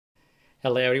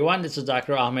Hello everyone, this is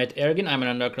Dr. Ahmed Ergin. I'm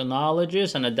an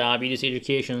endocrinologist and a diabetes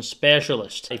education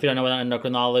specialist. If you don't know what an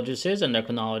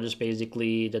endocrinologist is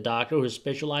basically the doctor who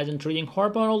specializes in treating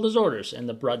hormonal disorders, and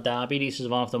the diabetes is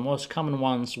one of the most common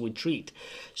ones we treat.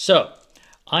 So,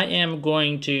 I am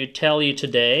going to tell you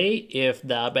today if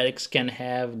diabetics can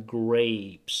have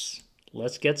grapes.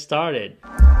 Let's get started.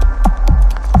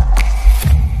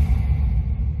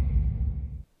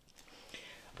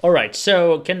 Alright,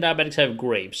 so can diabetics have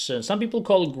grapes? Some people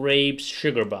call grapes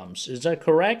sugar bumps. Is that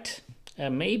correct?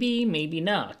 Maybe, maybe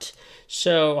not.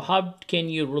 So how can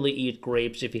you really eat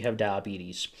grapes if you have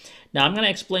diabetes? Now I'm going to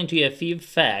explain to you a few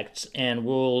facts and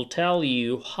we'll tell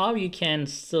you how you can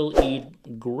still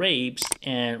eat grapes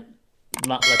and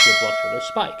not let your blood sugar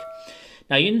spike.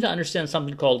 Now, you need to understand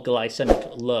something called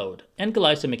glycemic load and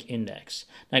glycemic index.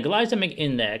 Now, glycemic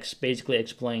index basically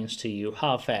explains to you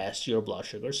how fast your blood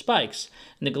sugar spikes.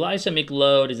 And the glycemic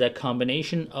load is a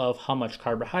combination of how much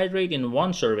carbohydrate in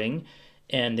one serving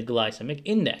and the glycemic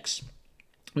index.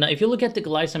 Now, if you look at the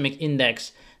glycemic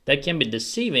index, that can be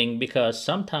deceiving because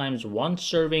sometimes one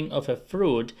serving of a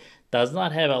fruit does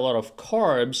not have a lot of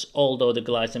carbs, although the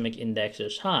glycemic index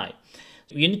is high.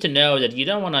 You need to know that you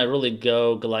don't want to really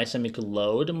go glycemic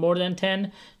load more than 10.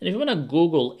 And if you want to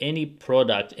Google any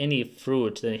product, any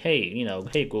fruit, then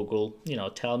hey Google,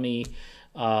 tell me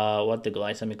what the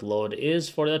glycemic load is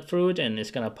for that fruit, and it's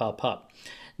going to pop up.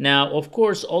 Now, of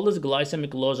course, all these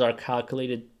glycemic loads are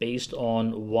calculated based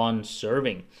on one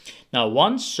serving. Now,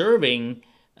 one serving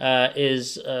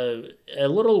is a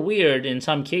little weird in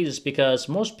some cases because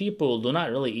most people do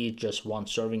not really eat just one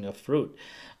serving of fruit.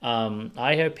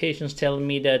 I have patients telling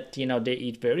me that, they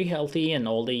eat very healthy and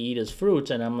all they eat is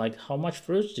fruits. And I'm like, how much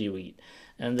fruits do you eat?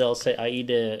 And they'll say, I eat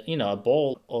a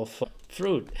bowl of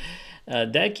fruit.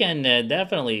 That can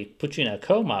definitely put you in a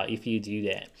coma if you do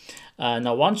that.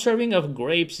 Now, one serving of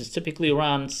grapes is typically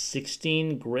around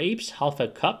 16 grapes, half a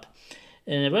cup.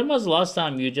 And when was the last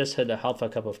time you just had a half a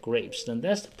cup of grapes? And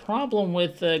that's the problem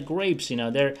with grapes.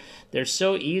 They're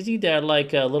so easy. They're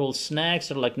like little snacks.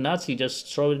 They're like nuts. You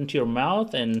just throw it into your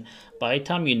mouth, and by the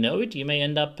time you know it, you may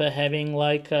end up having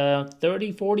like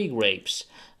 30, 40 grapes.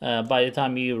 By the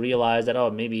time you realize that,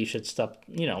 oh, maybe you should stop,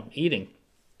 eating.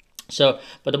 So,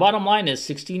 but the bottom line is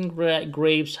 16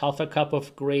 grapes, half a cup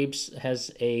of grapes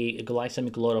has a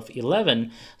glycemic load of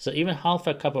 11. So even half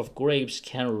a cup of grapes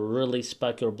can really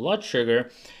spike your blood sugar.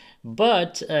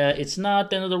 But it's not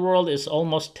the end of the world. It's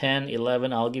almost 10,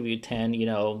 11. I'll give you 10, you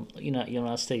want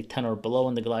to stay 10 or below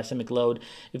in the glycemic load.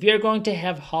 If you're going to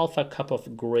have half a cup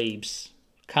of grapes,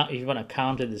 if you want to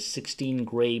count it as 16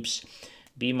 grapes,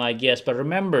 be my guest. But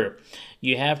remember,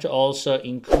 you have to also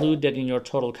include that in your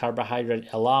total carbohydrate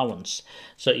allowance.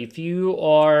 So if you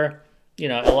are,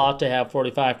 allowed to have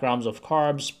 45 grams of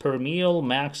carbs per meal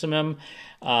maximum,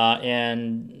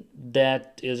 and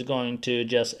that is going to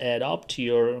just add up to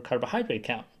your carbohydrate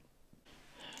count.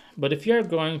 But if you're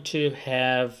going to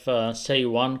have, say,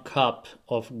 1 cup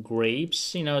of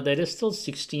grapes, that is still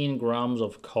 16 grams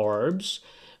of carbs.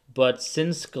 But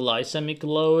since glycemic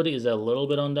load is a little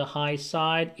bit on the high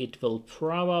side, it will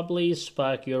probably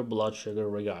spike your blood sugar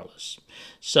regardless.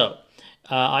 So,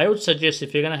 I would suggest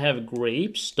if you're going to have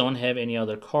grapes, don't have any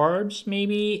other carbs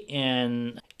maybe.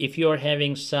 And if you're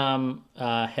having some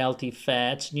healthy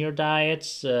fats in your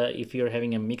diets, if you're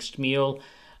having a mixed meal,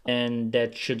 and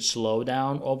that should slow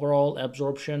down overall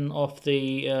absorption of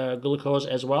the glucose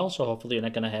as well. So hopefully you're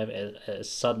not going to have a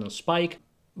sudden spike.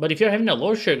 But if you're having a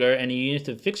low sugar and you need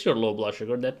to fix your low blood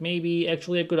sugar, that may be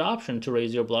actually a good option to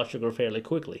raise your blood sugar fairly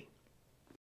quickly.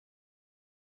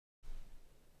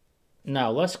 Now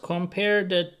let's compare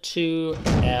the two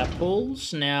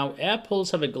apples. Now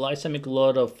apples have a glycemic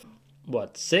load of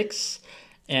 6,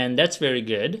 and that's very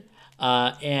good.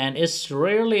 And it's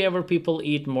rarely ever people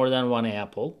eat more than 1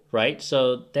 apple, right?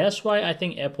 So that's why I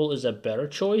think apple is a better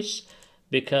choice,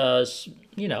 because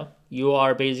you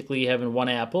are basically having 1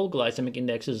 apple, glycemic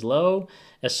index is low,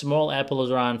 a small apple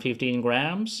is around 15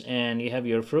 grams, and you have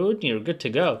your fruit, and you're good to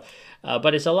go.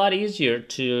 But it's a lot easier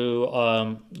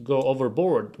to go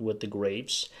overboard with the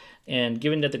grapes, and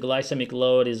given that the glycemic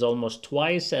load is almost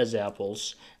twice as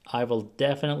apples, I will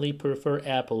definitely prefer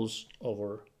apples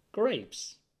over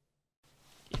grapes.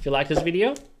 If you like this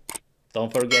video,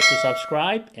 don't forget to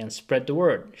subscribe and spread the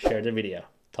word. Share the video.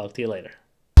 Talk to you later.